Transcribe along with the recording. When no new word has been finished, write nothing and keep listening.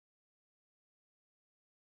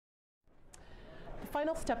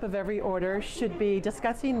final step of every order should be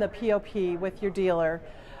discussing the POP with your dealer.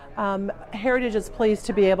 Heritage is pleased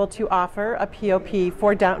to be able to offer a POP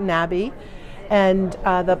for Downton Abbey, and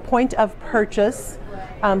the point of purchase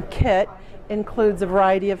kit includes a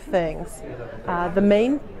variety of things. The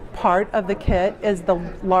main part of the kit is the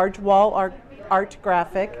large wall art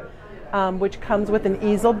graphic, which comes with an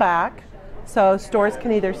easel back, so stores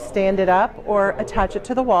can either stand it up or attach it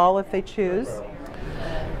to the wall if they choose.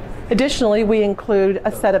 Additionally, we include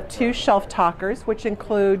a set of 2 shelf talkers, which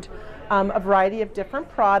include a variety of different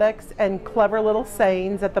products and clever little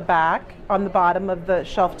sayings at the back on the bottom of the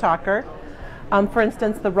shelf talker. For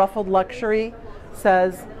instance, the Ruffled Luxury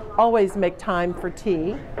says, "Always make time for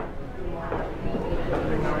tea."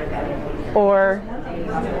 Or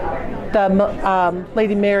the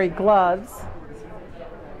Lady Mary gloves,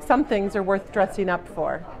 "Some things are worth dressing up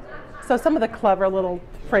for." So some of the clever little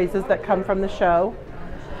phrases that come from the show.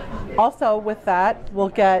 Also with that, we'll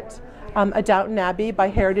get a Downton Abbey by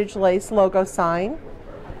Heritage Lace logo sign.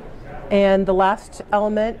 And the last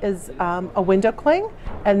element is a window cling,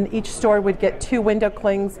 and each store would get 2 window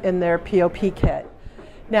clings in their POP kit.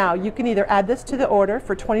 Now, you can either add this to the order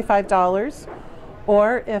for $25,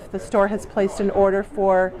 or if the store has placed an order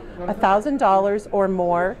for $1,000 or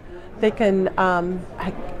more, they can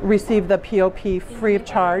receive the POP free of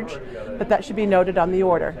charge, but that should be noted on the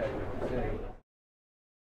order.